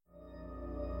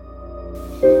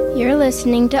You're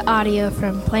listening to audio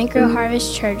from Plank Row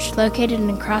Harvest Church located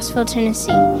in Crossville,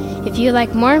 Tennessee. If you'd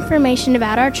like more information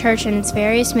about our church and its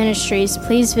various ministries,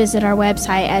 please visit our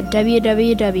website at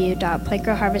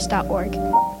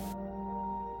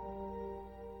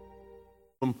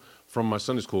www.plankrowharvest.org. From my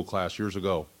Sunday school class years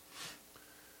ago,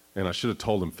 and I should have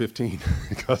told him 15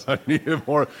 because I needed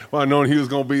more. Well, I known he was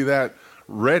going to be that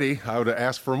ready, I would have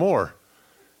asked for more.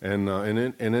 And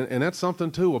that's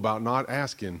something too about not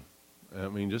asking. I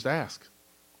mean, just ask.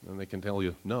 And they can tell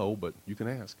you no, but you can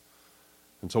ask.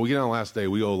 And so we get on the last day,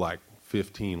 we owe like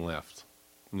 15 left.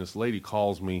 And this lady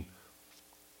calls me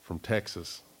from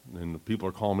Texas, and the people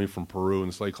are calling me from Peru, and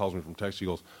this lady calls me from Texas. She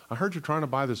goes, I heard you're trying to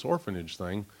buy this orphanage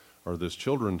thing, or this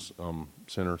children's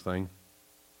center thing.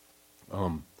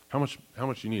 How much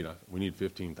you need? We need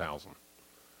 $15,000.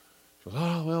 She goes,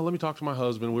 oh, well, let me talk to my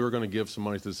husband. We were going to give some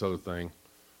money to this other thing.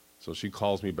 So she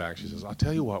calls me back. She says, I'll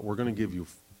tell you what, we're going to give you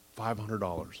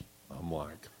 $500. I'm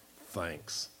like,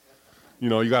 thanks. You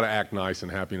know, you got to act nice and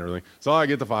happy and everything. So I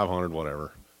get the 500,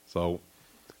 whatever. So,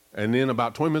 and then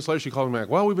about 20 minutes later, she calls me back.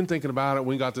 Well, we've been thinking about it.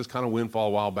 We got this kind of windfall a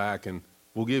while back, and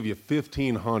we'll give you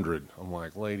 $1,500. I'm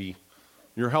like, lady,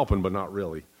 you're helping, but not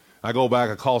really. I go back,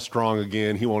 I call Strong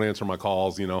again. He won't answer my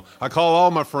calls, you know. I call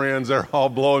all my friends. They're all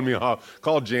blowing me off.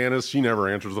 Call Janice. She never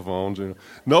answers the phones. You know.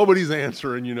 Nobody's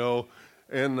answering, you know.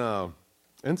 And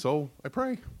so I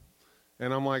pray.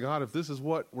 And I'm like, God, if this is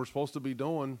what we're supposed to be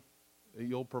doing,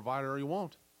 you'll provide or you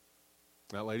won't.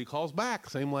 That lady calls back,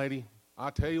 same lady.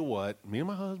 I tell you what, me and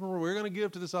my husband, we're going to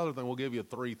give to this other thing. We'll give you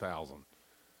 $3,000.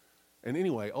 And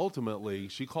anyway, ultimately,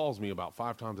 she calls me about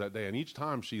 5 times that day, and each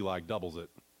time she like doubles it.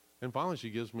 And finally,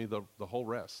 she gives me the whole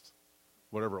rest,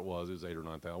 whatever it was 8 or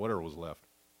 9,000, whatever was left.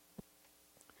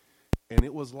 And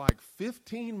it was like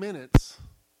 15 minutes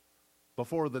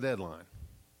before the deadline.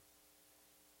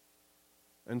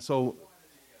 And so,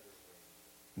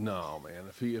 no, man,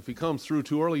 if he comes through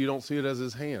too early, you don't see it as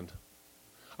his hand.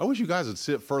 I wish you guys would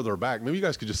sit further back. Maybe you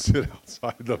guys could just sit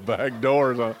outside the back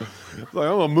doors. It's like,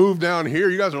 I'm going to move down here.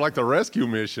 You guys are like the rescue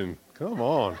mission. Come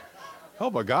on.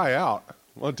 Help a guy out.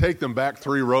 I'm going to take them back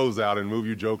 3 rows out and move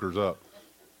you jokers up.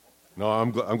 No,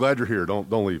 I'm glad you're here.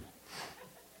 Don't leave.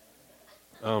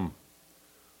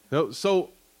 So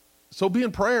be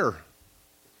in prayer.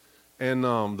 And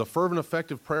the fervent,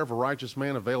 effective prayer of a righteous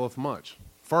man availeth much.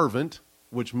 Fervent,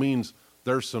 which means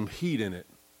there's some heat in it.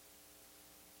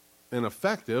 And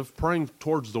effective, praying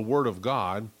towards the Word of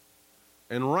God.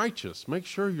 And righteous, make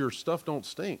sure your stuff don't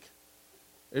stink.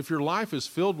 If your life is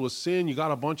filled with sin, you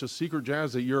got a bunch of secret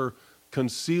jazz that you're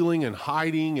concealing and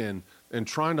hiding and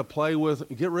trying to play with,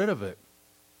 get rid of it.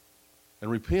 And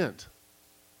repent.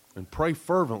 And pray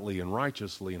fervently and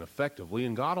righteously and effectively,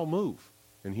 and God will move.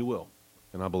 And He will.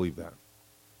 And I believe that.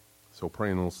 So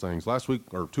praying those things. Last week,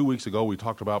 or 2 weeks ago, we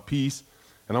talked about peace.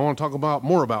 And I want to talk about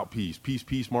more about peace.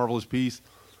 Peace, marvelous peace.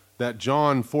 That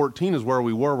John 14 is where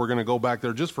we were. We're going to go back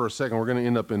there just for a second. We're going to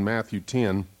end up in Matthew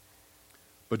 10.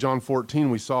 But John 14,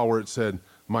 we saw where it said,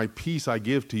 my peace I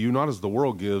give to you, not as the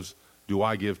world gives, do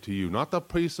I give to you. Not the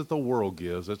peace that the world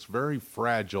gives. It's very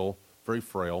fragile, very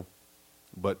frail.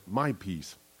 But my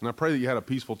peace. And I pray that you had a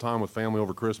peaceful time with family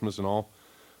over Christmas and all.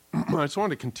 I just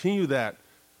wanted to continue that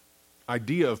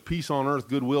idea of peace on earth,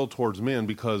 goodwill towards men,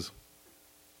 because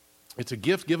it's a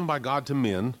gift given by God to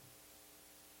men.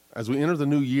 As we enter the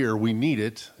new year, we need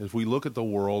it. If we look at the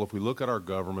world, if we look at our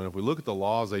government, if we look at the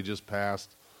laws they just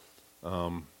passed,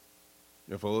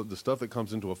 if we look at the stuff that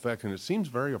comes into effect, and it seems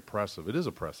very oppressive. It is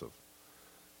oppressive.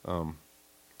 1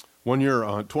 year,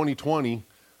 2020,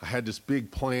 I had this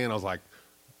big plan. I was like,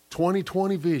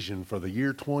 2020 vision for the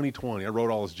year 2020. I wrote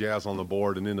all this jazz on the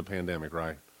board, and then the pandemic,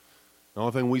 right? The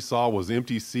only thing we saw was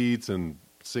empty seats and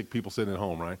sick people sitting at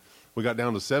home, right? We got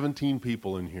down to 17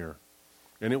 people in here.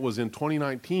 And it was in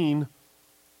 2019,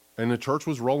 and the church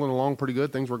was rolling along pretty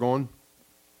good. Things were going.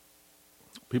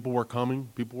 People were coming.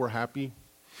 People were happy.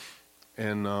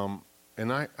 And I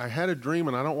had a dream,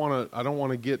 and I don't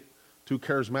want to get too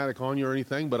charismatic on you or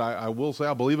anything, but I will say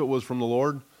I believe it was from the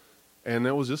Lord, and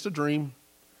it was just a dream.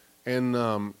 And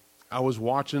I was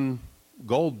watching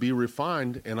gold be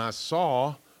refined, and I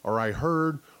saw, or I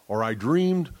heard, or I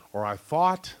dreamed, or I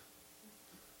thought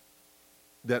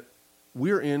that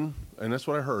we're in, and that's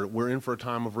what I heard, we're in for a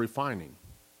time of refining.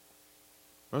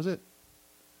 That was it.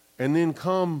 And then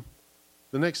come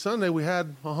the next Sunday, we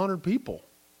had 100 people.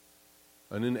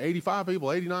 And then 85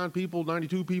 people, 89 people,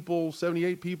 92 people,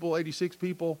 78 people, 86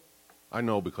 people. I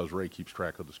know because Ray keeps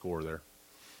track of the score there.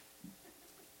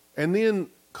 And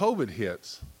then COVID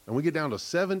hits, and we get down to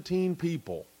 17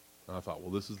 people. And I thought,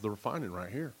 well, this is the refining right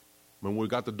here. When we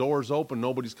got the doors open,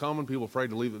 nobody's coming, people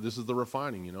afraid to leave. This is the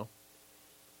refining, you know.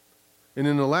 And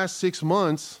in the last 6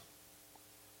 months,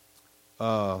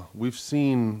 we've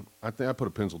seen, I think I put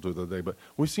a pencil to it the other day, but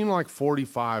we've seen like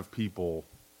 45 people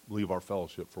leave our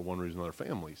fellowship for one reason or another,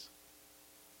 families.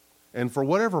 And for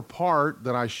whatever part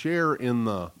that I share in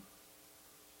the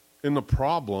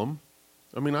problem,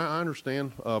 I mean, I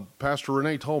understand. Pastor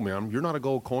Renee told me, you're not a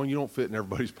gold coin. You don't fit in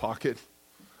everybody's pocket.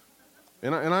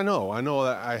 And I know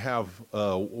that I have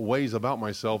ways about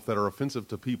myself that are offensive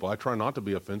to people. I try not to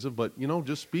be offensive, but,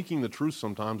 just speaking the truth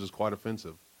sometimes is quite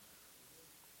offensive.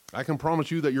 I can promise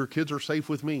you that your kids are safe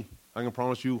with me. I can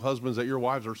promise you, husbands, that your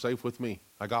wives are safe with me.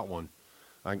 I got one.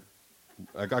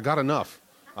 I got enough.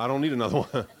 I don't need another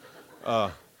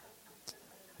one.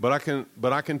 But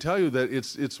I can tell you that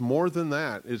it's more than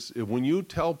that. It's when you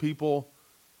tell people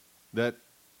that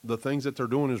the things that they're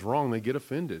doing is wrong, they get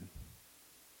offended.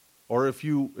 Or if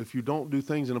you don't do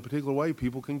things in a particular way,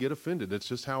 people can get offended. It's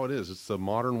just how it is. It's the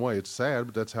modern way. It's sad,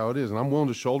 but that's how it is. And I'm willing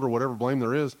to shoulder whatever blame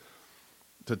there is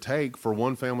to take for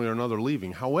one family or another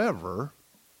leaving. However,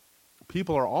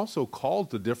 people are also called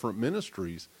to different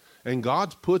ministries, and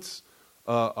God puts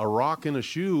a rock in a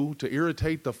shoe to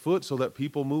irritate the foot so that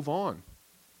people move on.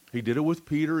 He did it with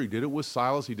Peter. He did it with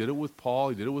Silas. He did it with Paul.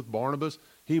 He did it with Barnabas.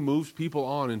 He moves people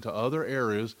on into other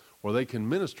areas where they can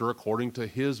minister according to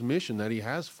his mission that he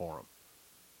has for them.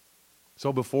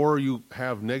 So before you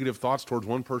have negative thoughts towards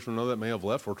one person or another that may have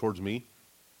left or towards me,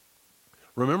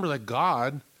 remember that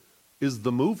God is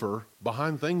the mover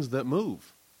behind things that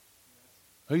move.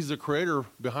 He's the creator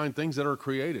behind things that are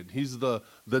created. He's the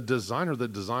designer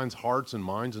that designs hearts and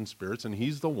minds and spirits, and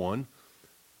he's the one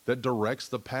that directs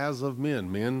the paths of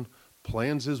men. Man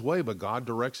plans his way, but God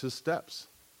directs his steps.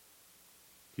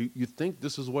 You think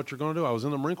this is what you're going to do. I was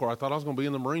in the Marine Corps. I thought I was going to be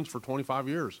in the Marines for 25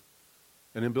 years.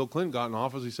 And then Bill Clinton got in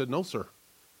office. He said, no, sir.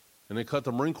 And they cut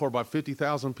the Marine Corps by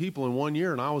 50,000 people in 1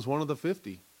 year, and I was one of the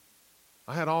 50.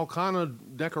 I had all kind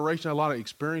of decoration, had a lot of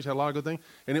experience, had a lot of good things,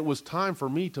 and it was time for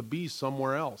me to be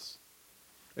somewhere else.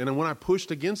 And then when I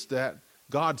pushed against that,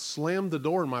 God slammed the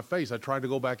door in my face. I tried to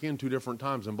go back in 2 different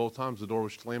times, and both times the door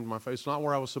was slammed in my face. It's not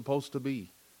where I was supposed to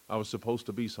be. I was supposed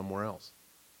to be somewhere else.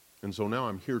 And so now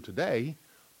I'm here today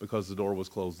because the door was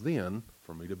closed then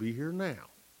for me to be here now.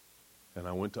 And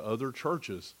I went to other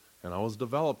churches, and I was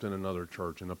developed in another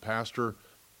church, and the pastor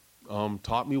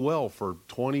taught me well for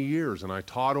 20 years, and I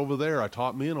taught over there. I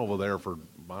taught men over there for,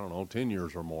 10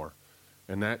 years or more.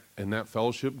 And that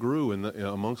fellowship grew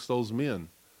amongst those men.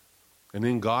 And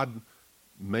then God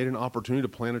made an opportunity to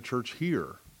plant a church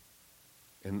here.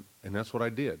 And that's what I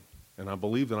did. And I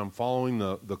believe that I'm following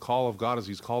the call of God as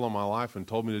he's called on my life and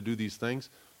told me to do these things.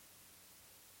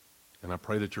 And I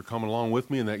pray that you're coming along with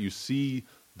me and that you see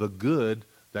the good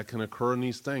that can occur in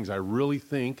these things. I really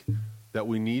think that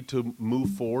we need to move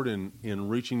forward in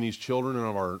reaching these children in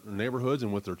our neighborhoods,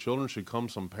 and with their children should come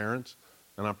some parents.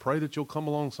 And I pray that you'll come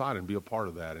alongside and be a part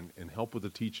of that and help with the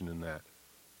teaching in that.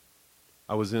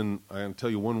 I'm going to tell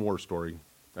you one war story.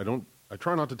 I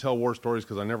try not to tell war stories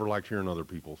because I never liked hearing other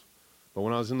people's. But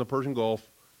when I was in the Persian Gulf,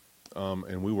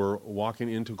 and we were walking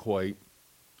into Kuwait,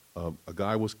 a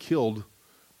guy was killed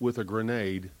with a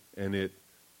grenade, and it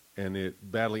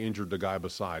badly injured the guy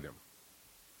beside him.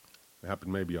 It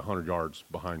happened maybe 100 yards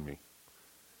behind me.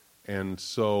 And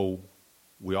so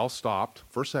we all stopped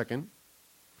for a second,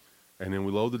 and then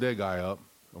we load the dead guy up,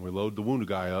 and we load the wounded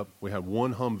guy up. We had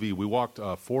one Humvee. We walked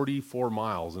 44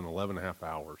 miles in 11 and a half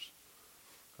hours.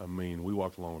 I mean, we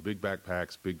walked along with big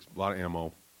backpacks, a lot of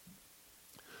ammo,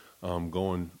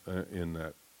 going in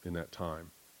that time.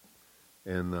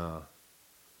 And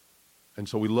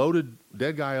so we loaded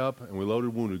dead guy up, and we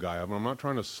loaded wounded guy up. And I'm not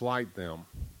trying to slight them,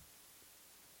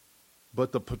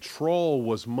 but the patrol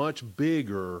was much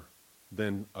bigger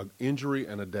than an injury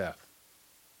and a death.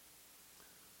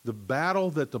 The battle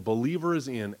that the believer is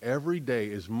in every day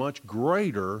is much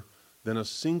greater than a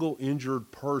single injured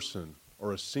person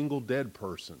or a single dead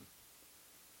person.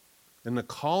 And the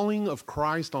calling of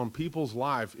Christ on people's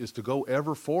life is to go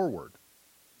ever forward.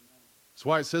 That's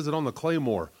why it says it on the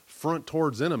claymore, front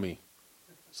towards enemy,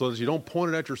 so that you don't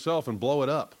point it at yourself and blow it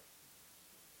up.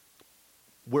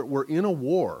 We're in a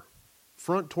war,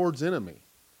 front towards enemy.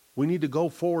 We need to go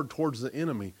forward towards the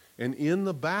enemy. And in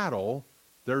the battle,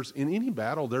 in any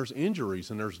battle, there's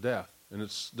injuries and there's death. And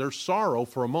there's sorrow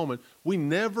for a moment. We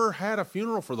never had a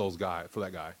funeral for that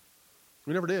guy.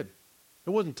 We never did. It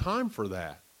wasn't time for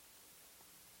that.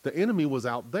 The enemy was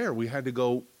out there. We had to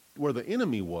go where the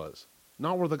enemy was,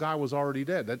 not where the guy was already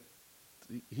dead.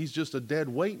 He's just a dead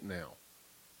weight now.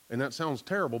 And that sounds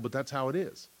terrible, but that's how it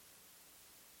is.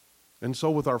 And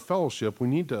so with our fellowship, we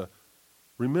need to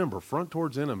remember front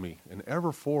towards enemy and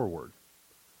ever forward.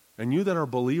 And you that are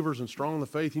believers and strong in the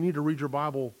faith, you need to read your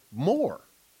Bible more.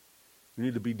 You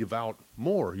need to be devout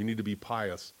more. You need to be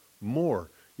pious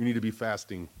more. You need to be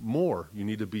fasting more. You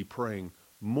need to be praying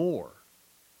more.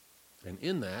 And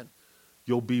in that,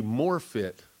 you'll be more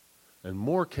fit and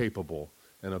more capable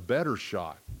and a better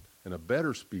shot and a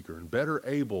better speaker and better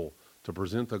able to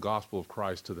present the gospel of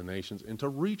Christ to the nations and to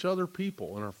reach other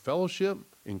people in our fellowship,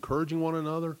 encouraging one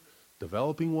another,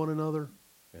 developing one another,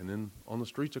 and then on the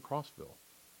streets of Crossville.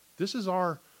 This is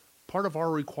part of our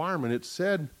requirement. It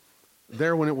said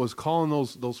there when it was calling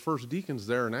those first deacons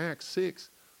there in Acts 6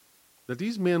 that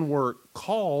these men were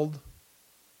called,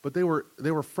 but they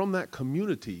were from that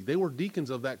community. They were deacons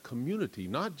of that community,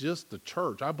 not just the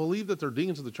church. I believe that they're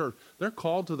deacons of the church. They're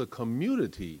called to the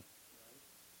community.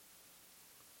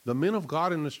 The men of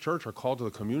God in this church are called to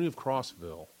the community of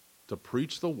Crossville to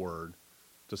preach the word,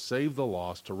 to save the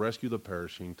lost, to rescue the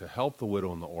perishing, to help the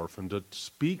widow and the orphan, to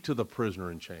speak to the prisoner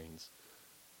in chains.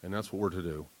 And that's what we're to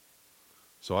do.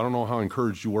 So I don't know how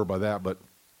encouraged you were by that, but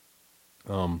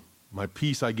my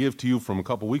peace I give to you from a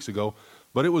couple weeks ago,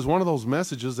 but it was one of those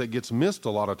messages that gets missed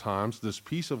a lot of times, this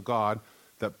peace of God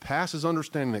that passes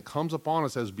understanding that comes upon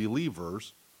us as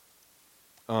believers.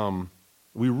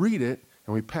 We read it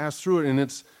and we pass through it, and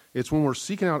it's when we're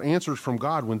seeking out answers from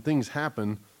God when things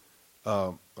happen,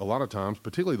 a lot of times,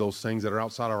 particularly those things that are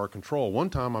outside of our control. One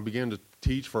time I began to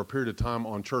teach for a period of time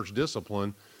on church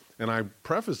discipline, and I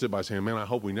prefaced it by saying, man, I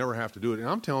hope we never have to do it. And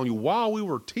I'm telling you, while we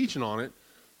were teaching on it,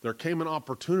 there came an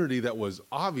opportunity that was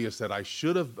obvious that I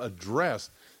should have addressed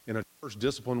in a church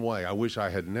discipline way. I wish I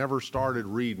had never started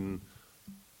reading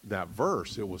that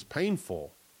verse. It was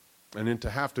painful. And then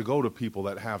to have to go to people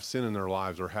that have sin in their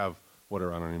lives or have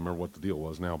whatever, I don't even remember what the deal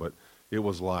was now, but it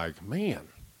was like, man,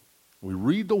 we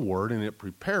read the word and it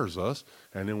prepares us,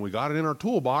 and then we got it in our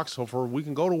toolbox so we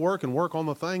can go to work and work on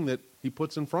the thing that he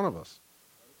puts in front of us.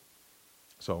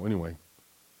 So anyway,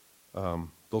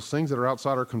 those things that are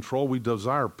outside our control, we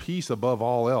desire peace above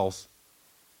all else.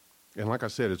 And like I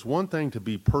said, it's one thing to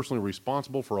be personally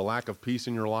responsible for a lack of peace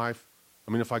in your life.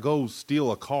 I mean, if I go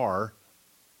steal a car,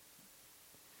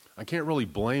 I can't really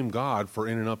blame God for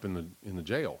ending up in the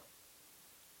jail.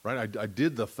 Right? I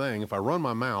did the thing. If I run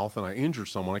my mouth and I injure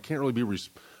someone, I can't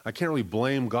really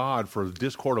blame God for the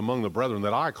discord among the brethren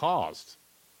that I caused.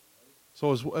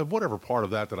 So as whatever part of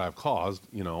that I've caused,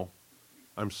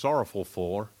 I'm sorrowful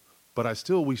for, but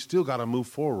we still got to move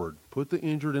forward. Put the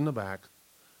injured in the back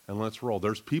and let's roll.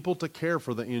 There's people to care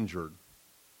for the injured.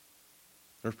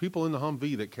 There's people in the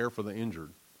Humvee that care for the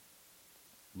injured.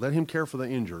 Let him care for the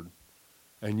injured.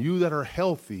 And you that are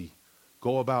healthy,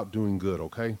 go about doing good,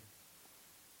 okay?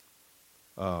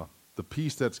 The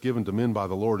peace that's given to men by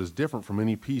the Lord is different from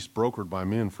any peace brokered by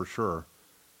men, for sure.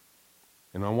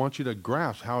 And I want you to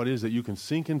grasp how it is that you can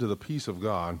sink into the peace of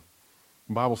God.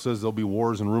 The Bible says there'll be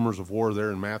wars and rumors of war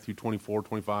there in Matthew 24,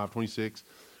 25, 26,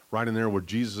 right in there where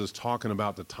Jesus is talking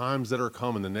about the times that are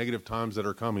coming, the negative times that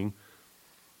are coming.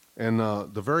 And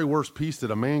the very worst peace that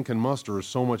a man can muster is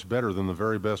so much better than the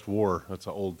very best war. That's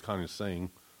an old kind of saying.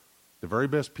 The very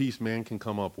best peace man can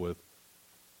come up with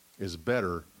is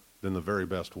better than the very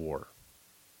best war.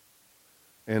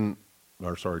 Did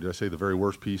I say the very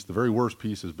worst peace? The very worst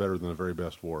peace is better than the very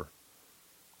best war.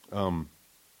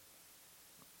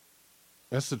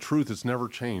 That's the truth. It's never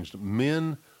changed.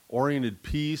 Men-oriented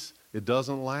peace, it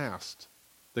doesn't last.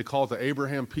 They call it the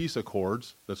Abraham Peace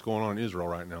Accords that's going on in Israel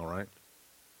right now, right?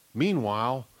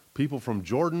 Meanwhile, people from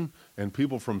Jordan and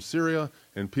people from Syria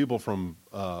and people from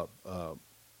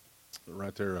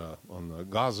right there on the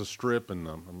Gaza Strip and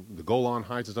the Golan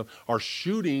Heights and stuff are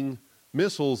shooting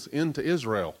missiles into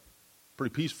Israel.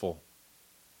 Pretty peaceful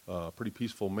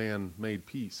man-made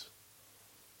peace.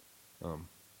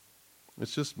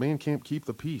 It's just man can't keep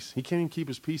the peace. He can't even keep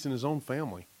his peace in his own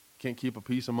family. He can't keep a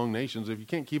peace among nations. If you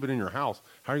can't keep it in your house,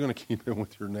 how are you going to keep it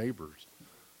with your neighbors?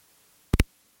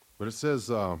 But it says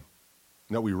that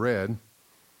we read,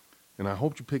 and I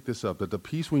hope you pick this up, that the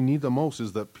peace we need the most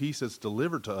is the peace that's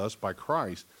delivered to us by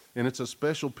Christ. And it's a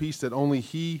special peace that only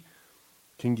he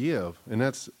can give. And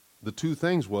that's the two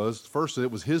things was, first,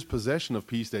 it was his possession of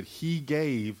peace that he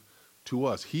gave to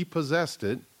us. He possessed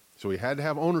it, so he had to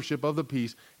have ownership of the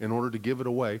peace in order to give it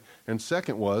away. And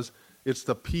second was, it's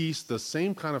the peace, the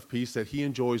same kind of peace that he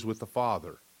enjoys with the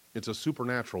Father. It's a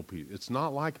supernatural peace. It's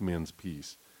not like men's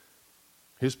peace.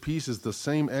 His peace is the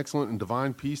same excellent and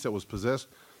divine peace that was possessed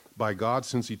by God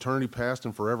since eternity past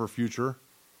and forever future.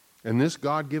 And this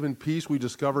God-given peace we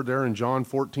discovered there in John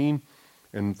 14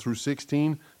 and through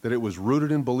 16, that it was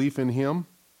rooted in belief in him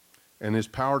and his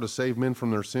power to save men from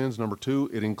their sins. Number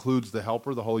 2, it includes the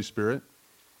Helper, the Holy Spirit.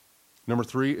 Number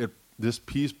 3, this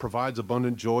peace provides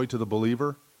abundant joy to the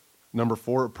believer. Number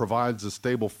 4, it provides a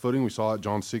stable footing. We saw that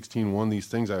John 16:1. These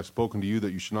things I have spoken to you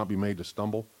that you should not be made to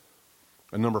stumble.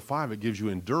 And number 5, it gives you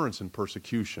endurance in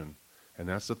persecution. And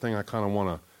that's the thing I kind of want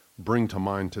to bring to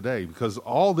mind today. Because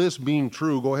all this being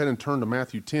true, go ahead and turn to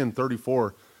Matthew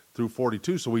 10:34 through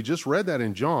 42. So we just read that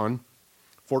in John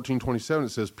 14:27. It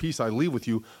says, peace I leave with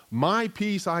you. My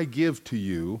peace I give to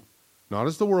you. Not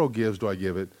as the world gives do I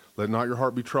give it. Let not your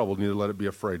heart be troubled, neither let it be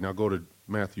afraid. Now go to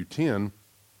Matthew 10,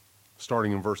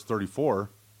 starting in verse 34.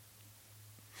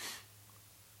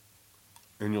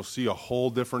 And you'll see a whole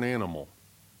different animal.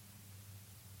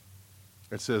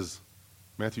 It says,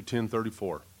 Matthew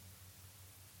 10:34.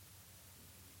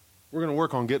 We're going to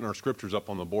work on getting our scriptures up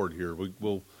on the board here.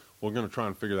 We're going to try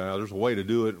and figure that out. There's a way to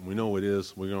do it, and we know it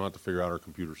is. We're going to have to figure out our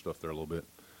computer stuff there a little bit.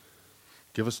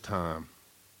 Give us time.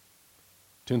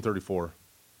 10:34.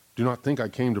 Do not think I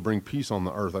came to bring peace on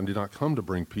the earth. I did not come to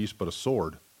bring peace, but a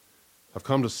sword. I've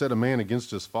come to set a man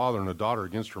against his father, and a daughter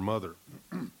against her mother,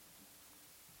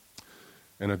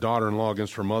 and a daughter-in-law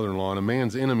against her mother-in-law, and a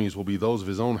man's enemies will be those of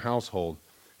his own household.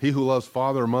 He who loves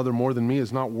father or mother more than me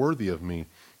is not worthy of me.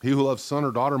 He who loves son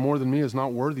or daughter more than me is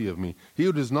not worthy of me. He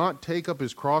who does not take up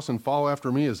his cross and follow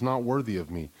after me is not worthy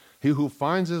of me. He who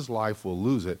finds his life will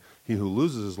lose it. He who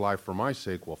loses his life for my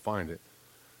sake will find it.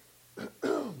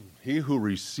 He who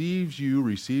receives you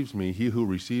receives me. He who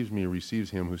receives me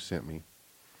receives him who sent me.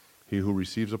 He who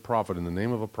receives a prophet in the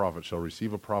name of a prophet shall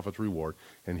receive a prophet's reward,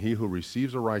 and he who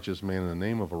receives a righteous man in the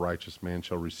name of a righteous man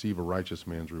shall receive a righteous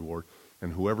man's reward.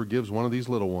 And whoever gives one of these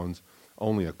little ones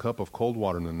only a cup of cold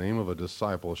water in the name of a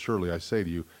disciple, surely I say to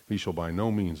you, he shall by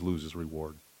no means lose his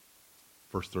reward.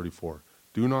 Verse 34,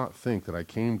 do not think that I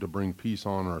came to bring peace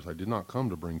on earth. I did not come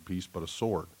to bring peace, but a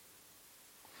sword.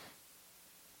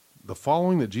 The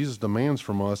following that Jesus demands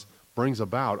from us brings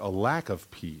about a lack of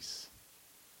peace.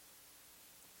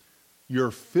 You're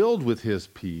filled with his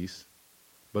peace,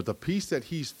 but the peace that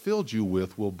he's filled you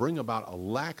with will bring about a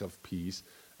lack of peace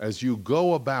as you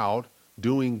go about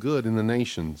doing good in the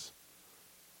nations.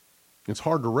 It's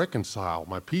hard to reconcile.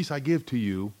 My peace I give to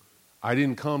you. I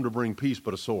didn't come to bring peace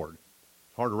but a sword.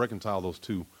 It's hard to reconcile those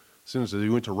two sentences. If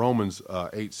you went to Romans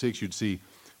 8:6, you'd see,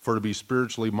 for to be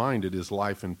spiritually minded is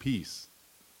life and peace.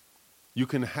 You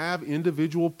can have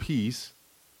individual peace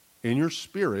in your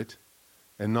spirit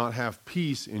and not have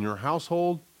peace in your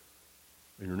household,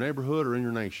 in your neighborhood, or in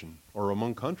your nation, or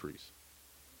among countries.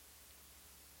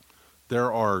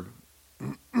 There are,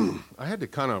 I had to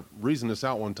kind of reason this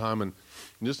out one time, and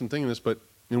just in thinking this, but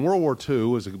in World War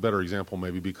II is a better example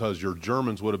maybe, because your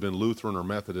Germans would have been Lutheran or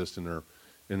Methodist in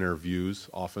their views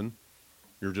often.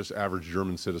 You're just average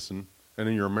German citizen. And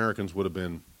then your Americans would have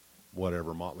been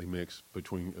whatever, motley mix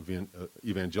between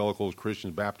evangelicals,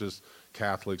 Christians, Baptists,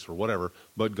 Catholics, or whatever,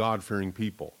 but God-fearing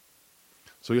people.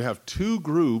 So you have two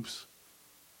groups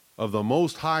of the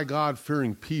most high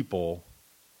God-fearing people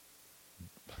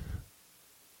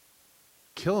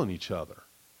killing each other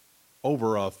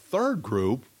over a third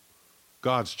group,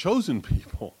 God's chosen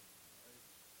people.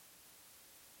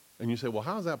 And you say, well,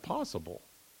 how is that possible?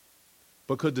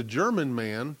 Because the German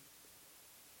man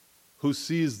who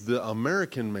sees the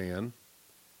American man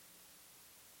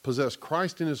possess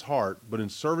Christ in his heart, but in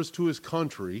service to his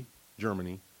country,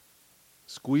 Germany,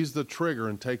 squeeze the trigger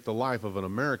and take the life of an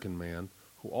American man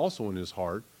who also in his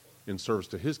heart, in service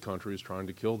to his country, is trying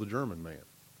to kill the German man.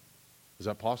 Is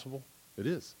that possible? It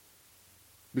is.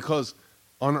 Because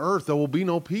on earth there will be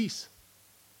no peace.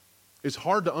 It's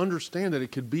hard to understand that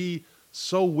it could be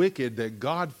so wicked that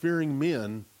God-fearing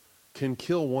men can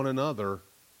kill one another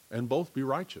and both be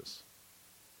righteous.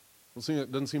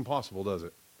 It doesn't seem possible, does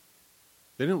it?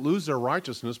 They didn't lose their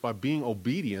righteousness by being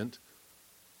obedient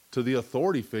to the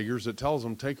authority figures that tells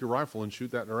them, take your rifle and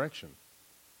shoot that direction.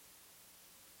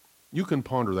 You can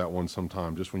ponder that one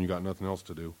sometime, just when you got nothing else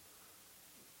to do.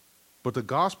 But the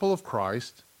gospel of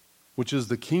Christ, which is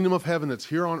the kingdom of heaven that's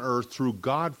here on earth through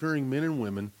God-fearing men and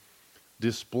women,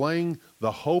 displaying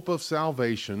the hope of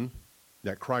salvation,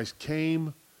 that Christ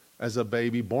came as a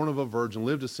baby, born of a virgin,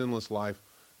 lived a sinless life,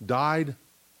 died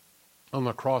on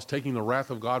the cross, taking the wrath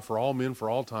of God for all men for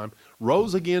all time,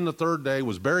 rose again the third day,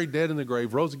 was buried dead in the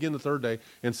grave, rose again the third day,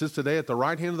 and sits today at the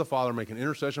right hand of the Father making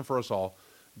intercession for us all.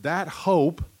 That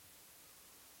hope,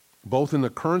 both in the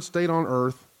current state on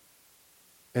earth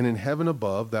and in heaven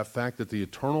above, that fact that the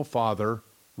eternal Father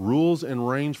rules and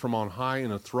reigns from on high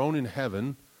in a throne in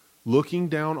heaven, looking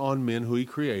down on men who he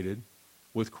created,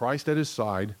 with Christ at his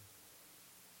side,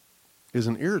 is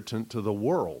an irritant to the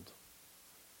world.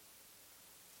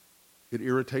 It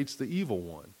irritates the evil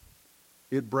one.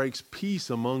 It breaks peace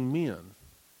among men.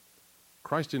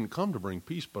 Christ didn't come to bring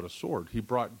peace but a sword. He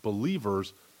brought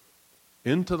believers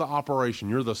into the operation.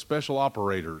 You're the special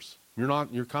operators.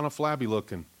 You're kind of flabby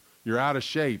looking. You're out of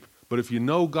shape. But if you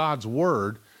know God's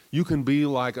word, you can be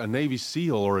like a Navy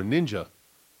SEAL or a ninja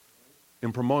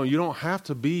in promoting. You don't have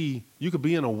to be, you could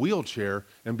be in a wheelchair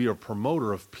and be a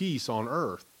promoter of peace on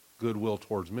earth, goodwill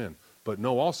towards men. But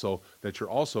know also that you're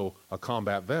also a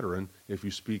combat veteran if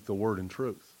you speak the word in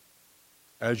truth.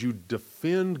 As you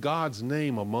defend God's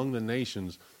name among the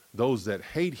nations, those that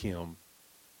hate him,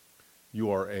 you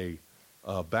are a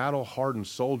battle-hardened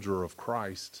soldier of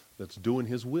Christ that's doing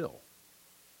his will.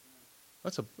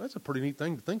 That's a pretty neat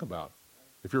thing to think about.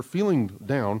 If you're feeling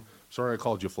down, sorry I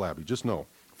called you flabby, just know.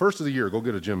 First of the year, go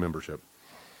get a gym membership.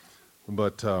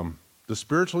 But the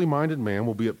spiritually minded man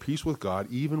will be at peace with God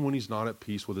even when he's not at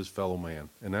peace with his fellow man.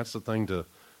 And that's the thing to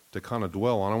kind of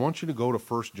dwell on. I want you to go to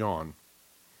 1 John.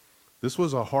 This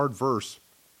was a hard verse,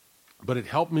 but it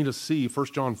helped me to see 1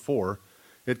 John 4.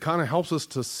 It kind of helps us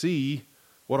to see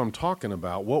what I'm talking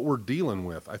about, what we're dealing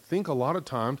with. I think a lot of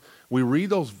times we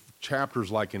read those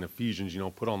chapters like in Ephesians,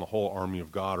 put on the whole army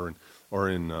of God, or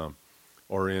in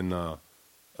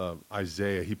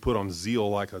Isaiah, he put on zeal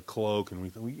like a cloak, and we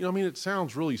think, it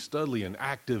sounds really studly and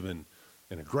active and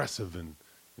aggressive, and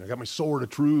I got my sword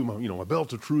of truth, my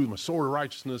belt of truth, my sword of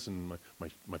righteousness, and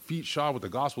my feet shod with the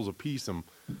gospels of peace, and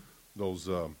those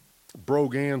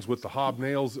brogans with the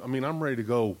hobnails. I'm ready to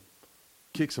go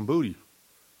kick some booty.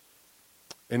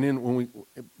 And then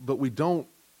we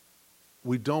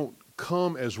don't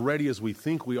come as ready as we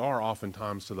think we are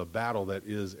oftentimes to the battle that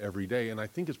is every day. And I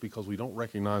think it's because we don't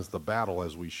recognize the battle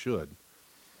as we should.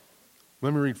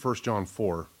 Let me read 1 John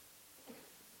 4.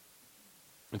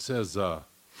 It says,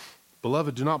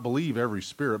 Beloved, do not believe every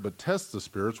spirit, but test the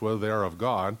spirits whether they are of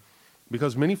God,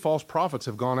 because many false prophets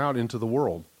have gone out into the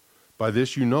world. By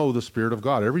this you know the Spirit of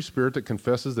God. Every spirit that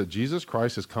confesses that Jesus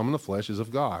Christ has come in the flesh is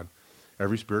of God.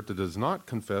 Every spirit that does not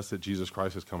confess that Jesus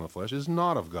Christ has come in the flesh is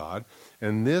not of God.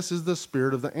 And this is the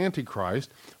spirit of the Antichrist,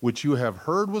 which you have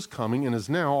heard was coming and is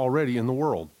now already in the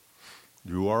world.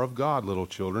 You are of God, little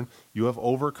children. You have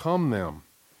overcome them,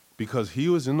 because he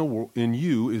who is in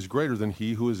you is greater than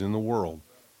he who is in the world.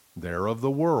 They are of the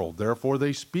world. Therefore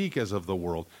they speak as of the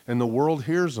world, and the world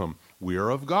hears them. We are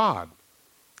of God.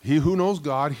 He who knows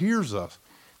God hears us.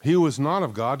 He who is not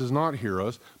of God does not hear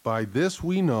us. By this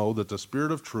we know that the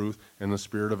spirit of truth and the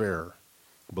spirit of error.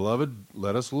 Beloved,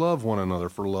 let us love one another,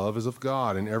 for love is of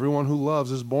God, and everyone who loves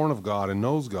is born of God and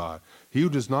knows God. He who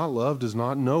does not love does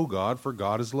not know God, for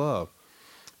God is love.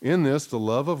 In this the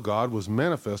love of God was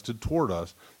manifested toward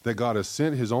us, that God has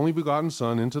sent his only begotten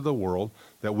Son into the world,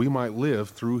 that we might live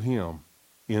through him.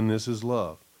 In this is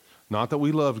love. Not that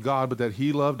we loved God, but that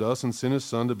he loved us and sent his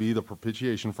Son to be the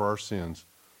propitiation for our sins.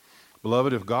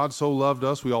 Beloved, if God so loved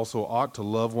us, we also ought to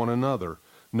love one another.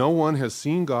 No one has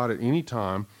seen God at any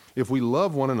time. If we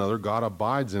love one another, God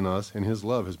abides in us, and his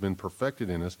love has been perfected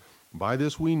in us. By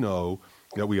this we know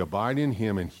that we abide in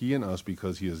him and he in us,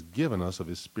 because he has given us of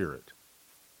his Spirit.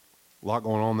 A lot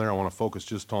going on there. I want to focus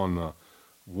just on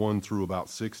 1 through about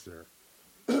 6 there.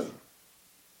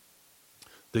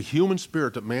 The human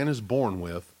spirit that man is born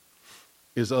with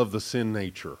is of the sin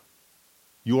nature.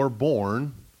 You are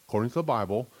born, according to the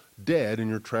Bible, dead in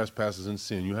your trespasses and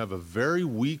sin. You have a very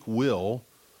weak will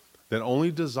that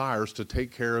only desires to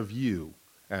take care of you.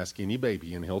 Ask any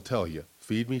baby and he'll tell you,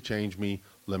 feed me, change me,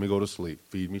 let me go to sleep.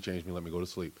 Feed me, change me, let me go to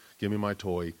sleep. Give me my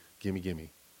toy, gimme.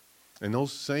 And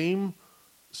those same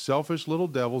selfish little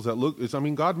devils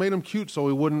that God made them cute so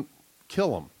he wouldn't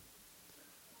kill them.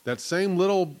 That same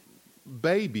little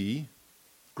baby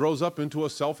grows up into a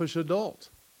selfish adult.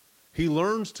 He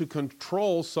learns to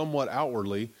control somewhat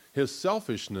outwardly his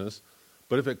selfishness,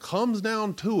 but if it comes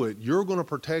down to it, you're going to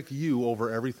protect you over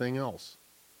everything else.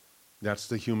 That's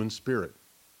the human spirit.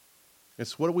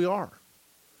 It's what we are.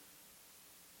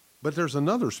 But there's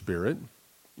another spirit, and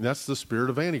that's the spirit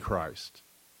of Antichrist.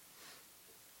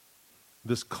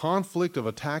 This conflict of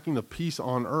attacking the peace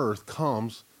on earth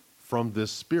comes from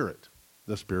this spirit,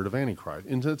 the spirit of Antichrist.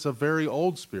 And it's a very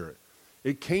old spirit.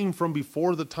 It came from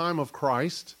before the time of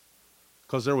Christ,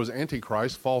 because there was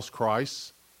Antichrist, false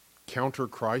Christ, counter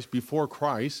Christ, before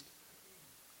Christ.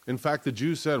 In fact, the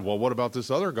Jews said, well, what about this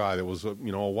other guy that was, a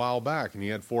while back, and he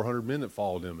had 400 men that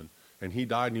followed him, and he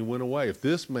died and he went away. If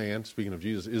this man, speaking of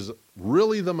Jesus, is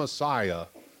really the Messiah,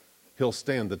 he'll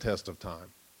stand the test of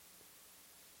time.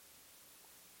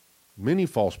 Many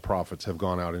false prophets have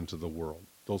gone out into the world.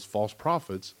 Those false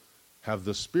prophets have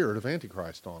the spirit of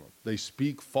Antichrist on them. They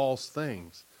speak false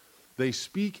things. They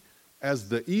speak as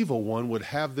the evil one would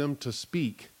have them to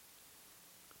speak.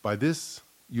 By this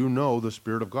you know the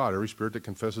Spirit of God. Every spirit that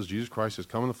confesses Jesus Christ has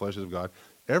come in the flesh is of God.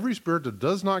 Every spirit that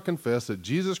does not confess that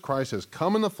Jesus Christ has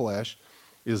come in the flesh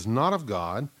is not of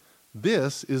God.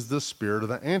 This is the spirit of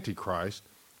the Antichrist,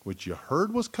 which you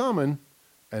heard was coming,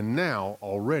 and now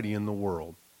already in the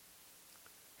world.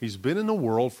 He's been in the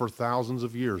world for thousands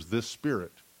of years, this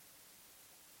spirit.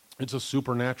 It's a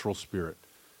supernatural spirit.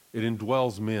 It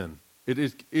indwells men.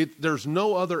 There's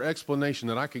no other explanation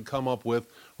that I could come up with,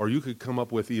 or you could come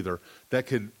up with either, that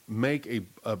could make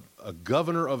a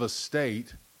governor of a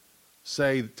state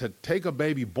say to take a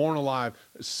baby born alive,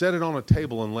 set it on a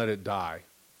table and let it die.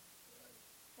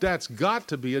 That's got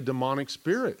to be a demonic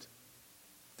spirit.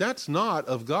 That's not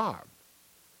of God.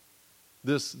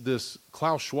 This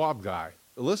Klaus Schwab guy,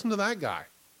 listen to that guy.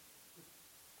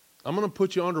 I'm going to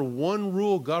put you under one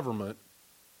rule government,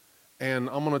 and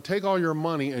I'm going to take all your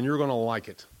money, and you're going to like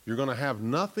it. You're going to have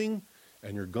nothing,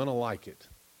 and you're going to like it.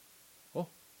 Oh,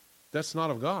 that's not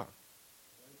of God.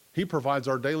 He provides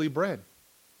our daily bread.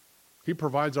 He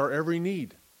provides our every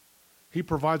need. He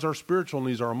provides our spiritual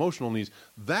needs, our emotional needs.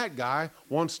 That guy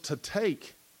wants to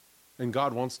take, and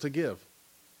God wants to give.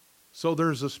 So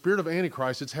there's a spirit of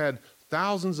Antichrist. It's had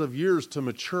thousands of years to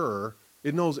mature.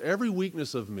 It knows every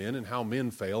weakness of men and how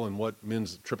men fail and what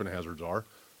men's tripping hazards are.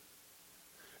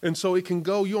 And so it can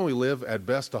go, you only live at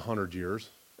best 100 years,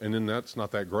 and then that's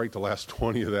not that great to last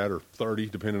 20 of that or 30,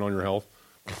 depending on your health.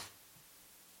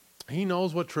 He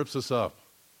knows what trips us up.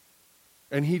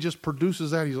 And he just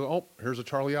produces that. He's like, oh, here's a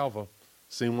Charlie Alpha.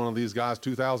 Seen one of these guys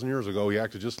 2,000 years ago. He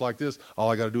acted just like this.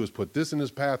 All I got to do is put this in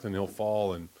his path, and he'll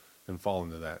fall and fall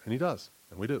into that. And he does,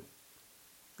 and we do.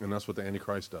 And that's what the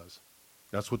Antichrist does.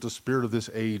 That's what the spirit of this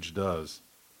age does.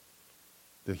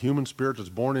 The human spirit that's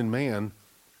born in man,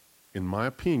 in my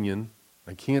opinion,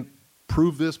 I can't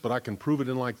prove this, but I can prove it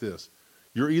in like this.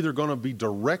 You're either going to be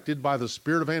directed by the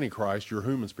spirit of Antichrist, your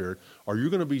human spirit, or you're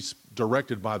going to be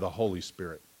directed by the Holy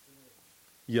Spirit.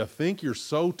 You think you're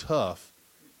so tough,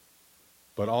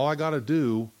 but all I got to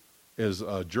do is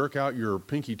jerk out your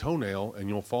pinky toenail, and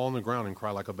you'll fall on the ground and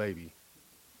cry like a baby.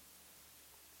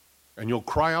 And you'll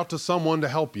cry out to someone to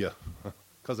help you,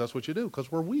 because that's what you do, because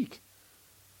we're weak.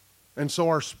 And so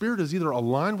our spirit is either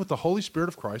aligned with the Holy Spirit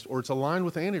of Christ, or it's aligned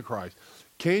with the Antichrist.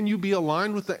 Can you be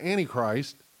aligned with the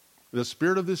Antichrist, the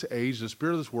spirit of this age, the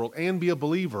spirit of this world, and be a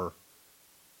believer?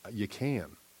 You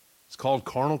can. It's called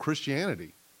carnal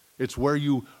Christianity. It's where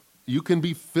you can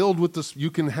be filled with this, you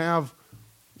can have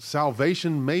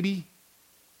salvation maybe,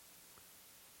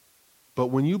 but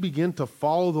when you begin to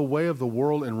follow the way of the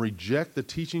world and reject the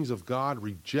teachings of God,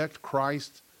 reject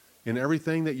Christ in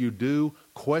everything that you do,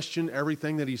 question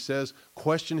everything that he says,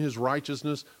 question his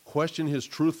righteousness, question his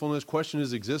truthfulness, question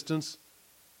his existence,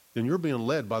 then you're being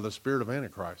led by the spirit of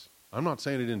Antichrist. I'm not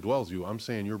saying it indwells you. I'm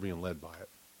saying you're being led by it.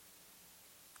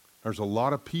 There's a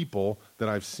lot of people that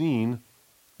I've seen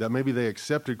that maybe they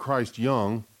accepted Christ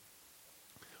young,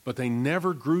 but they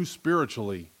never grew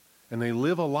spiritually, and they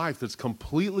live a life that's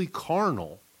completely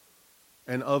carnal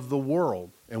and of the world.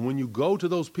 And when you go to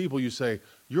those people, you say,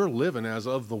 you're living as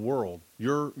of the world.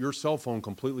 Your cell phone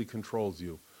completely controls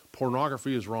you.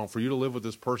 Pornography is wrong. For you to live with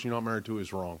this person you're not married to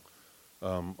is wrong.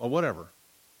 Or whatever.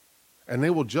 And they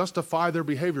will justify their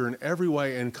behavior in every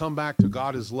way and come back to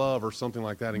God is love or something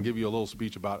like that and give you a little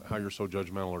speech about how you're so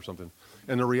judgmental or something.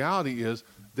 And the reality is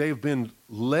they've been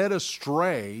led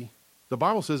astray. The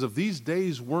Bible says if these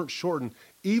days weren't shortened,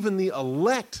 even the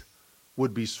elect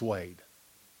would be swayed.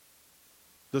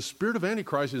 The spirit of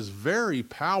Antichrist is very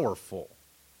powerful.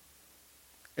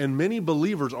 And many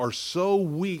believers are so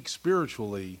weak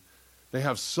spiritually. They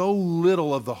have so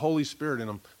little of the Holy Spirit in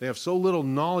them. They have so little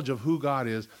knowledge of who God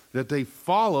is that they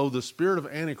follow the spirit of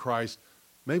Antichrist,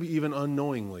 maybe even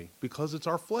unknowingly, because it's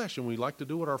our flesh and we like to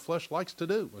do what our flesh likes to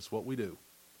do. That's what we do.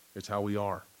 It's how we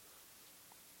are.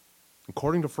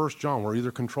 According to 1 John, we're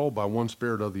either controlled by one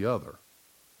spirit or the other.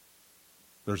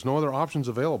 There's no other options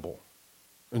available.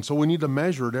 And so we need to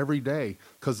measure it every day,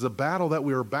 because the battle that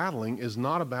we are battling is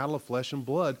not a battle of flesh and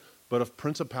blood, but of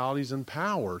principalities and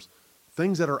powers.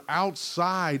 Things that are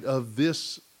outside of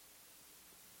this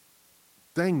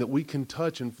thing that we can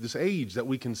touch, and this age that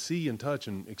we can see and touch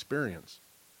and experience.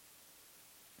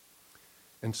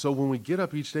 And so when we get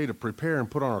up each day to prepare and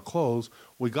put on our clothes,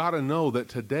 we got to know that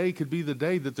today could be the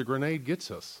day that the grenade gets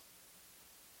us.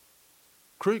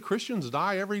 Christians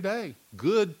die every day.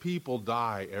 Good people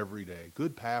die every day.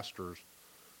 Good pastors.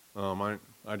 I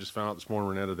just found out this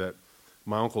morning, Renetta, that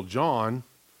my Uncle John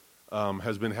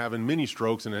has been having mini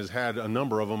strokes and has had a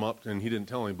number of them up, and he didn't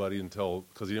tell anybody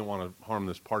because he didn't want to harm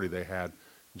this party they had.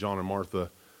 John and Martha,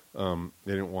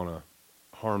 they didn't want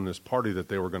to harm this party that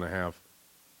they were going to have,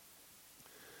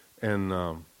 and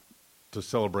to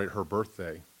celebrate her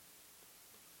birthday.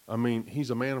 I mean,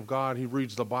 he's a man of God. He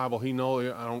reads the Bible.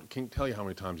 Can't tell you how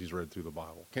many times he's read through the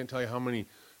Bible. Can't tell you how many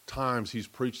times he's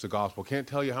preached the gospel. Can't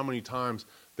tell you how many times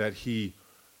that he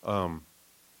has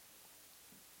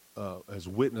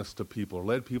witnessed to people or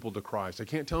led people to Christ. I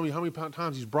can't tell you how many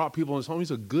times he's brought people in his home.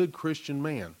 He's a good Christian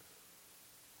man.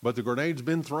 But the grenade's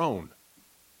been thrown.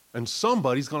 And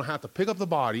somebody's going to have to pick up the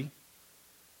body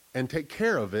and take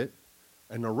care of it,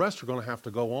 and the rest are going to have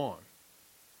to go on.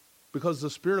 Because the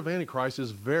spirit of Antichrist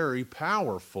is very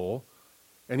powerful,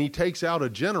 and he takes out a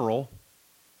general,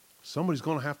 somebody's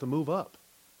going to have to move up.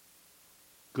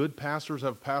 Good pastors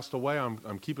have passed away.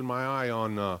 I'm keeping my eye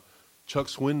on Chuck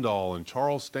Swindoll and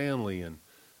Charles Stanley,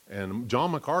 and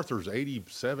John MacArthur's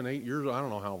 87, 8 years. I don't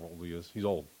know how old he is. He's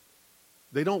old.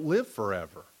 They don't live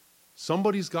forever.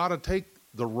 Somebody's got to take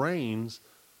the reins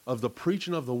of the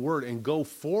preaching of the word and go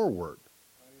forward.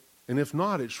 And if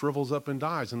not, it shrivels up and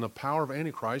dies, and the power of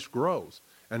Antichrist grows.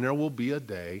 And there will be a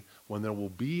day when there will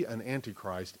be an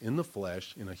Antichrist in the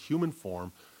flesh, in a human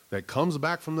form, that comes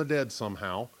back from the dead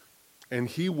somehow, and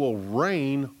he will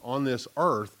reign on this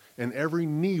earth, and every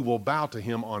knee will bow to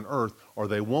him on earth, or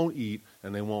they won't eat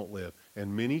and they won't live.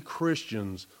 And many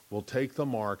Christians will take the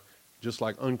mark, just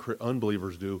like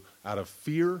unbelievers do, out of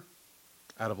fear,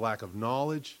 out of lack of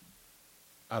knowledge,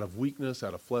 out of weakness,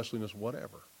 out of fleshliness,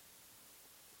 whatever.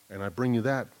 And I bring you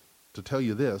that to tell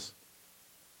you this.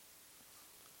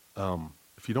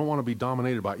 If you don't want to be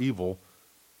dominated by evil,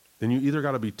 then you either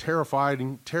got to be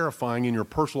terrifying in your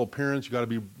personal appearance, you got to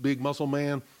be a big muscle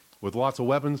man with lots of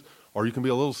weapons, or you can be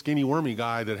a little skinny wormy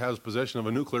guy that has possession of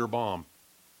a nuclear bomb.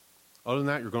 Other than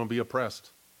that, you're going to be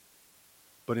oppressed.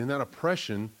 But in that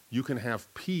oppression, you can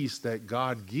have peace that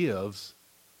God gives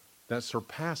that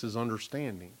surpasses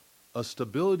understanding. A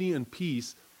stability and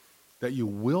peace that you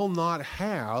will not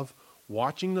have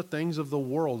watching the things of the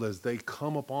world as they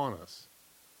come upon us.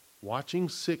 Watching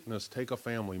sickness take a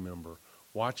family member.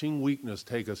 Watching weakness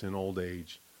take us in old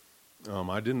age.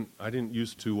 I didn't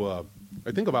used to,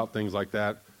 I think about things like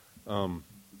that.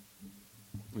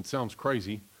 It sounds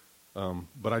crazy,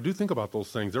 but I do think about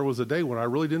those things. There was a day when I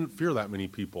really didn't fear that many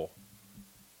people.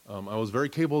 I was very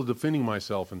capable of defending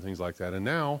myself and things like that. And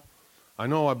now I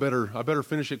know I better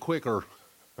finish it quick or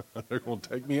they're going to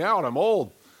take me out. I'm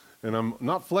old and I'm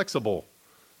not flexible.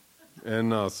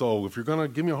 And so if you're going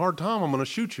to give me a hard time, I'm going to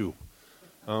shoot you.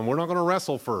 We're not going to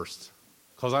wrestle first.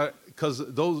 Because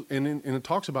those, and it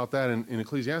talks about that in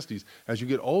Ecclesiastes. As you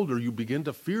get older, you begin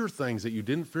to fear things that you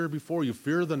didn't fear before. You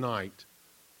fear the night.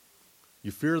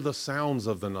 You fear the sounds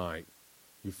of the night.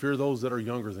 You fear those that are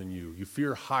younger than you. You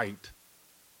fear height.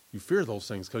 You fear those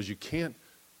things because you can't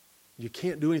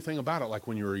do anything about it like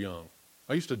when you were young.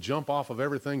 I used to jump off of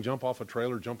everything, jump off a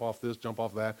trailer, jump off this, jump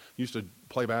off that. Used to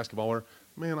play basketball.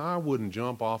 Man, I wouldn't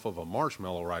jump off of a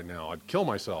marshmallow right now. I'd kill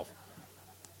myself.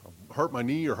 Hurt my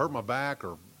knee or hurt my back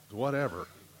or whatever.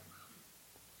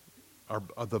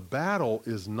 The battle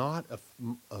is not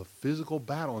a physical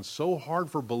battle. It's so hard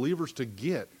for believers to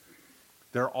get.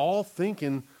 They're all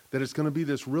thinking that it's going to be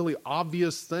this really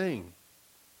obvious thing.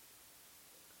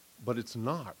 But it's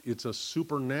not. It's a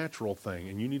supernatural thing,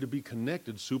 and you need to be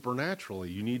connected supernaturally.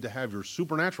 You need to have your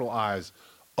supernatural eyes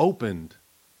opened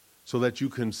so that you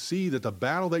can see that the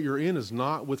battle that you're in is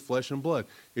not with flesh and blood.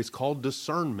 It's called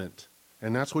discernment.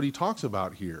 And that's what he talks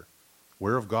about here.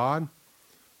 Where of God?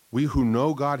 We who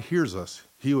know God hears us.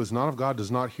 He who is not of God does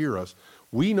not hear us.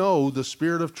 We know the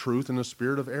spirit of truth and the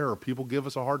spirit of error. People give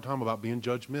us a hard time about being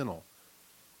judgmental.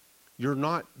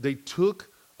 They took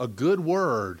a good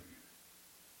word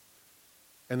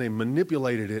and they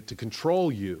manipulated it to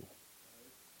control you.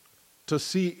 To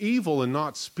see evil and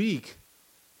not speak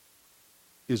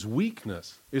is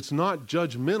weakness. It's not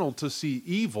judgmental to see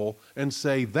evil and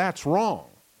say that's wrong.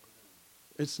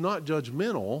 It's not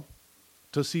judgmental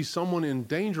to see someone in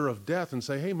danger of death and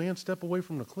say, hey, man, step away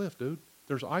from the cliff, dude.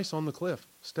 There's ice on the cliff.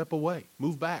 Step away.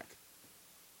 Move back.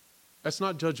 That's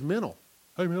not judgmental.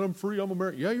 Hey, man, I'm free. I'm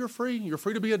American. Yeah, you're free. You're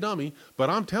free to be a dummy. But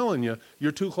I'm telling you,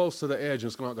 you're too close to the edge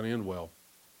and it's not going to end well.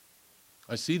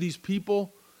 I see these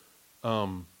people,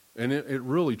 and it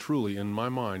really, truly, in my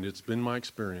mind, it's been my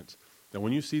experience, that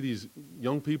when you see these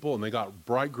young people and they got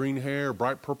bright green hair,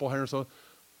 bright purple hair and stuff,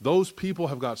 those people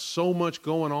have got so much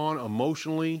going on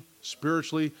emotionally,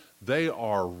 spiritually, they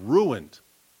are ruined.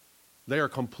 They are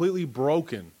completely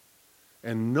broken.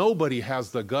 And nobody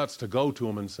has the guts to go to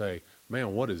them and say,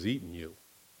 man, what is eating you?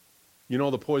 You know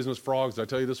the poisonous frogs? Did I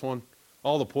tell you this one?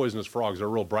 All the poisonous frogs are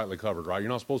real brightly covered, right? You're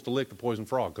not supposed to lick the poison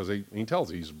frog because he tells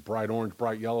you he's bright orange,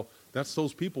 bright yellow. That's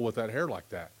those people with that hair like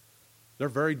that. They're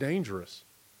very dangerous.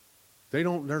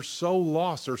 They're so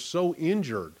lost. They're so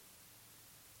injured.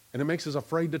 And it makes us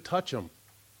afraid to touch them.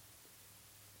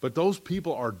 But those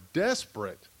people are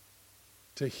desperate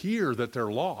to hear that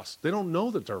they're lost. They don't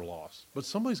know that they're lost, but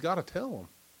somebody's got to tell them.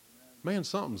 Man,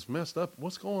 something's messed up.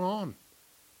 What's going on?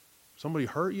 Somebody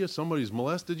hurt you? Somebody's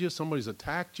molested you? Somebody's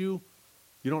attacked you?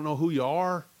 You don't know who you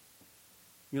are?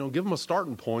 Give them a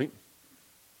starting point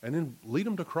and then lead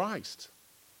them to Christ.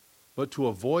 But to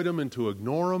avoid them and to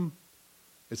ignore them,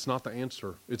 it's not the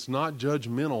answer. It's not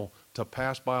judgmental to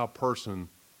pass by a person,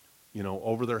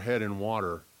 over their head in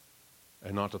water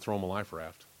and not to throw them a life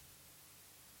raft.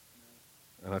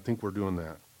 And I think we're doing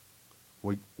that.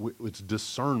 It's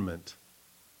discernment.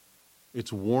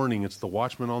 It's warning. It's the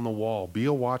watchman on the wall. Be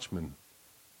a watchman.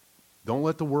 Don't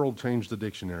let the world change the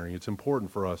dictionary. It's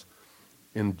important for us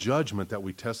in judgment that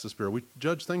we test the Spirit. We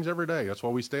judge things every day. That's why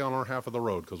we stay on our half of the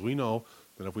road, because we know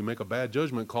that if we make a bad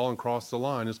judgment call and cross the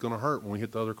line, it's going to hurt when we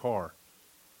hit the other car.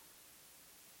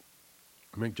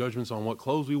 We make judgments on what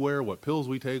clothes we wear, what pills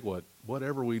we take,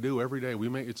 whatever we do every day.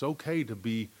 It's okay to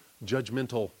be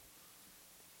judgmental,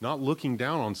 not looking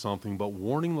down on something, but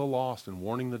warning the lost and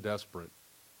warning the desperate.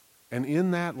 And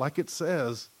in that, like it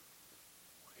says,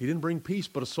 he didn't bring peace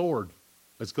but a sword.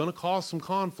 It's going to cause some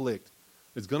conflict.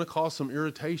 It's going to cause some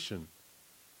irritation.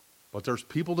 But there's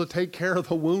people to take care of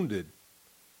the wounded.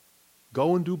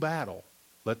 Go and do battle.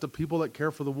 Let the people that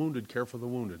care for the wounded care for the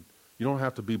wounded. You don't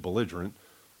have to be belligerent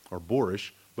or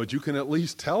boorish, but you can at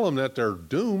least tell them that they're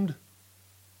doomed.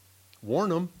 Warn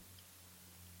them.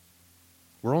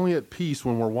 We're only at peace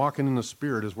when we're walking in the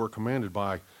Spirit as we're commanded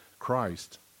by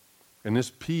Christ. And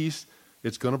this peace,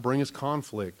 it's going to bring us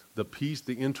conflict. The peace,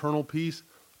 the internal peace,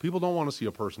 people don't want to see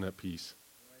a person at peace.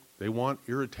 They want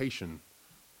irritation.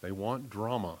 They want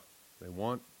drama. They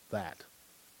want that.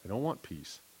 They don't want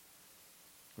peace.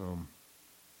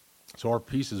 So our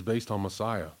peace is based on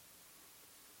Messiah.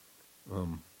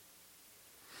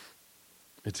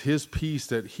 It's his peace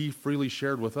that he freely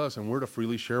shared with us, and we're to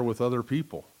freely share with other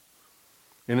people.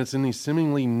 And it's in these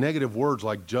seemingly negative words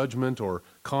like judgment or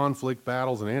conflict,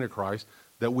 battles, and Antichrist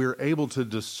that we're able to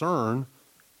discern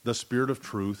the spirit of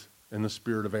truth and the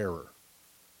spirit of error.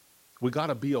 We got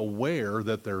to be aware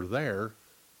that they're there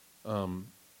so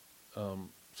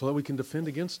that we can defend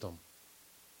against them.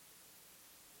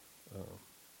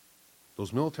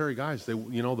 Those military guys,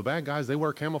 the bad guys, they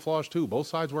wear camouflage too. Both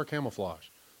sides wear camouflage.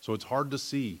 So it's hard to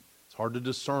see. It's hard to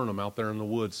discern them out there in the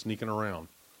woods sneaking around.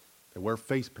 They wear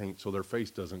face paint so their face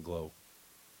doesn't glow.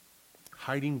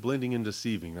 Hiding, blending, and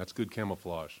deceiving. That's good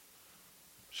camouflage.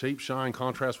 Shape, shine,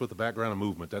 contrast with the background of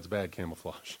movement. That's bad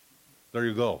camouflage. There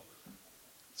you go.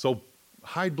 So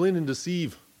hide, blend, and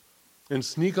deceive and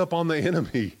sneak up on the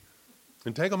enemy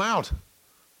and take them out.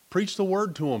 Preach the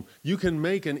word to them. You can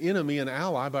make an enemy an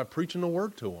ally by preaching the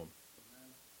word to them.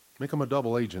 Make them a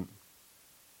double agent.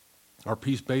 Our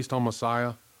peace based on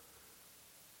Messiah.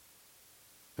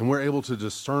 And we're able to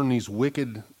discern these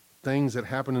wicked things that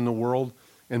happen in the world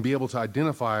and be able to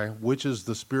identify which is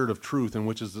the spirit of truth and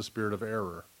which is the spirit of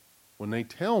error. When they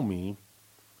tell me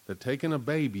that taking a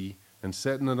baby and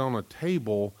setting it on a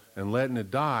table and letting it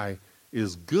die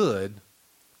is good,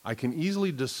 I can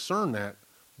easily discern that,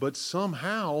 but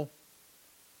somehow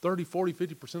 30, 40,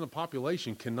 50% of the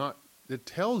population cannot. It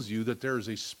tells you that there is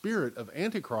a spirit of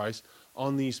Antichrist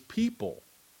on these people.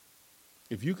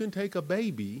 If you can take a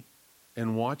baby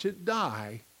and watch it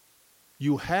die,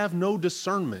 you have no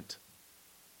discernment.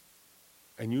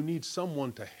 And you need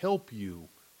someone to help you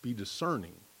be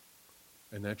discerning.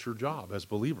 And that's your job as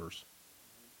believers.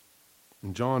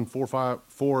 In John 4, 5,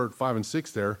 and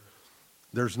 6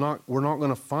 we're not going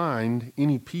to find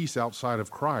any peace outside of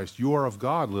Christ. You are of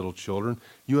God, little children.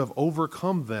 You have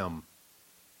overcome them,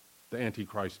 the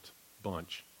Antichrist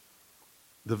bunch.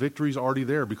 The victory's already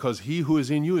there because he who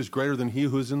is in you is greater than he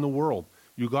who is in the world.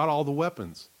 You got all the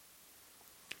weapons.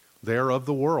 They are of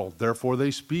the world. Therefore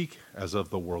they speak as of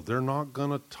the world. They're not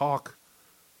going to talk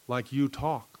like you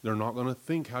talk. They're not going to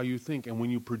think how you think. And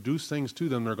when you produce things to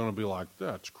them, they're going to be like,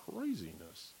 that's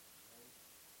craziness.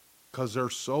 Because they're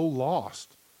so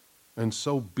lost and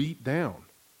so beat down.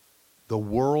 The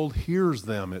world hears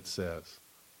them, it says.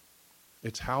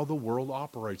 It's how the world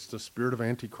operates. The spirit of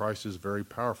Antichrist is very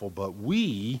powerful. But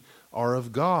we are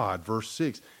of God. Verse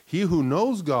 6. He who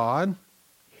knows God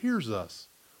hears us.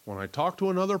 When I talk to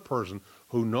another person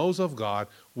who knows of God,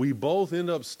 we both end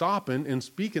up stopping and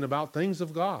speaking about things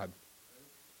of God.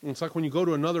 And it's like when you go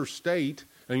to another state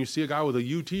and you see a guy with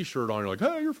a UT shirt on, you're like,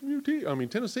 hey, you're from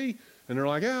Tennessee. And they're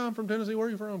like, yeah, I'm from Tennessee. Where are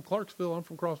you from? Clarksville. I'm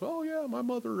from Crossville. Oh, yeah, my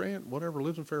mother, aunt, whatever,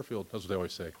 lives in Fairfield. That's what they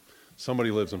always say.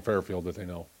 Somebody lives in Fairfield that they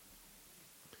know.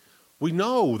 We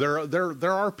know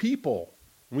there are people.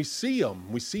 We see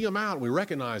them. We see them out. We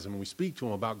recognize them. And we speak to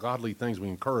them about godly things. We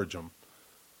encourage them.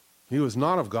 He who is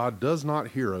not of God does not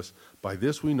hear us. By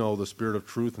this we know the spirit of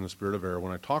truth and the spirit of error.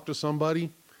 When I talk to somebody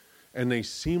and they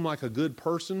seem like a good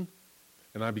person,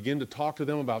 and I begin to talk to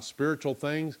them about spiritual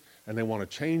things, and they want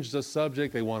to change the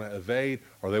subject, they want to evade,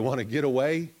 or they want to get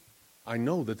away, I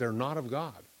know that they're not of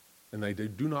God, and they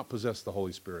do not possess the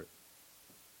Holy Spirit.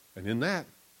 And in that,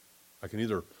 I can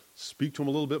either speak to them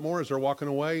a little bit more as they're walking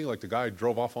away, like the guy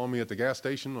drove off on me at the gas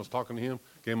station. I was talking to him,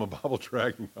 gave him a Bible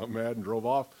tract, and got mad and drove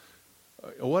off.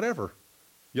 Whatever.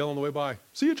 Yell on the way by,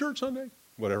 see you church Sunday.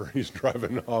 Whatever, he's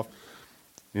driving off.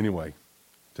 Anyway,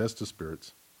 test the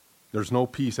spirits. There's no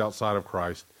peace outside of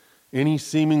Christ. Any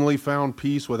seemingly found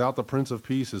peace without the Prince of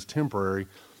Peace is temporary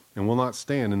and will not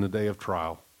stand in the day of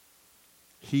trial.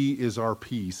 He is our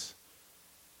peace.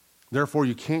 Therefore,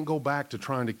 you can't go back to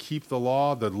trying to keep the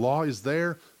law. The law is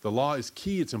there. The law is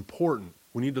key. It's important.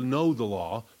 We need to know the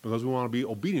law because we want to be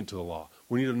obedient to the law.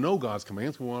 We need to know God's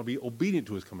commands. We want to be obedient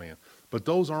to his command. But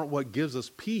those aren't what gives us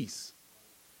peace.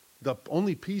 The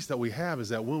only peace that we have is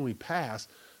that when we pass,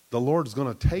 the Lord's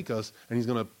going to take us and he's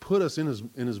going to put us in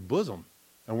his bosom.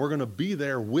 And we're going to be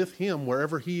there with him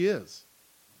wherever he is.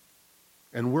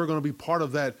 And we're going to be part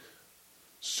of that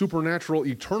supernatural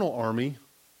eternal army.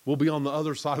 We'll be on the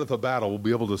other side of the battle. We'll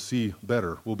be able to see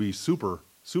better. We'll be super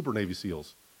Navy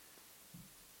SEALs.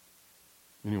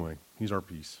 Anyway, he's our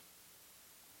peace.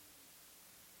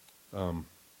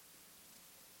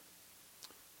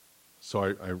 So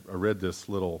I read this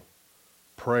little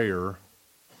prayer,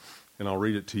 and I'll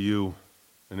read it to you,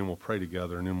 and then we'll pray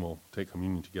together, and then we'll take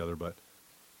communion together. But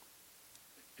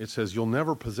it says, you'll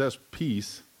never possess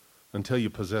peace until you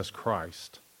possess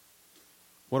Christ.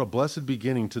 What a blessed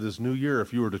beginning to this new year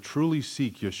if you were to truly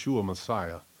seek Yeshua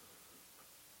Messiah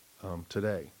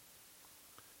today.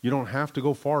 You don't have to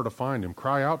go far to find him.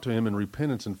 Cry out to him in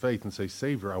repentance and faith and say,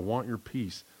 Savior, I want your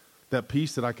peace. That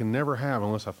peace that I can never have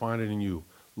unless I find it in you.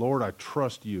 Lord, I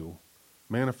trust you.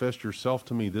 Manifest yourself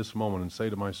to me this moment and say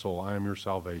to my soul, I am your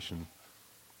salvation.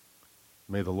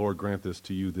 May the Lord grant this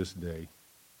to you this day.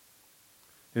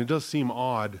 And it does seem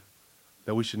odd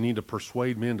that we should need to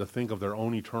persuade men to think of their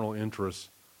own eternal interests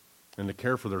and to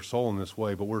care for their soul in this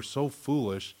way, but we're so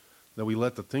foolish that we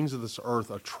let the things of this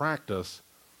earth attract us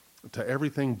to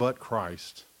everything but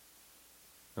Christ.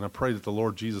 And I pray that the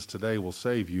Lord Jesus today will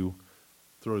save you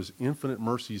through his infinite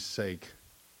mercy's sake,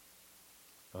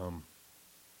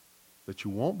 that you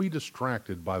won't be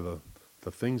distracted by the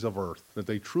things of earth, that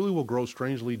they truly will grow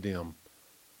strangely dim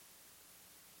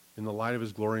in the light of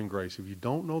his glory and grace. If you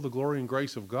don't know the glory and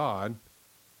grace of God,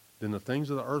 then the things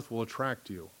of the earth will attract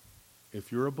you. If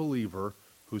you're a believer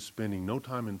who's spending no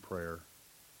time in prayer,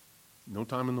 no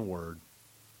time in the Word,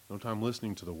 no time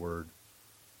listening to the Word,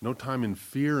 no time in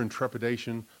fear and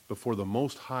trepidation before the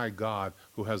Most High God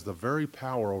who has the very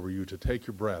power over you to take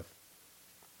your breath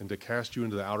and to cast you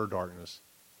into the outer darkness.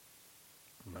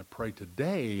 And I pray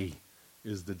today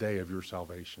is the day of your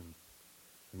salvation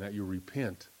and that you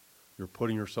repent. You're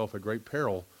putting yourself at great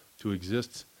peril to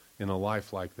exist in a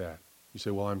life like that. You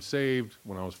say, well, I'm saved.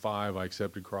 When I was 5, I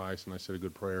accepted Christ, and I said a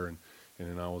good prayer, and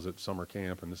then I was at summer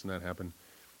camp, and this and that happened.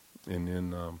 And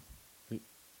then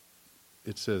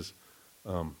it says,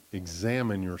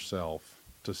 examine yourself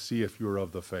to see if you're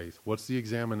of the faith. What's the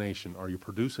examination? Are you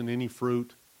producing any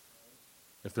fruit?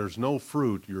 If there's no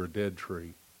fruit, you're a dead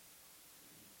tree.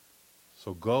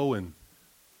 So go and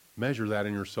measure that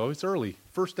in yourself. It's early,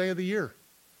 first day of the year.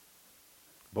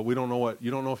 But you don't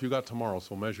know if you got tomorrow,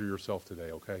 so measure yourself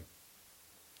today, okay?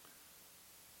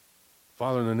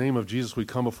 Father, in the name of Jesus, we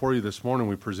come before you this morning.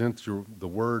 We present you the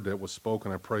word that was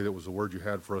spoken. I pray that was the word you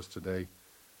had for us today.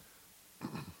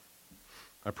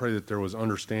 I pray that there was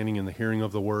understanding in the hearing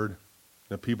of the word,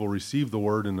 that people received the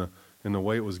word in the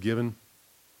way it was given.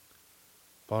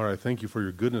 Father, I thank you for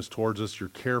your goodness towards us, your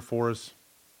care for us.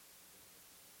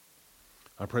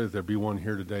 I pray that there be one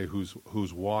here today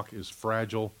whose walk is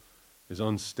fragile, is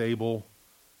unstable.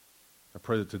 I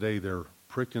pray that today they're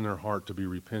pricked in their heart to be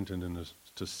repentant and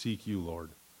to seek you, Lord.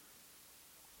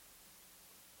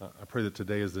 I pray that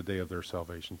today is the day of their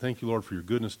salvation. Thank you, Lord, for your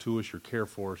goodness to us, your care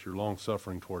for us, your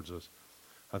long-suffering towards us.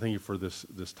 I thank you for this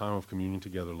time of communion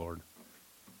together, Lord.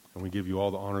 And we give you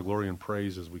all the honor, glory, and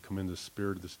praise as we commend the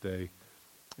spirit of this day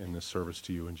and this service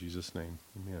to you in Jesus' name.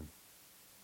 Amen.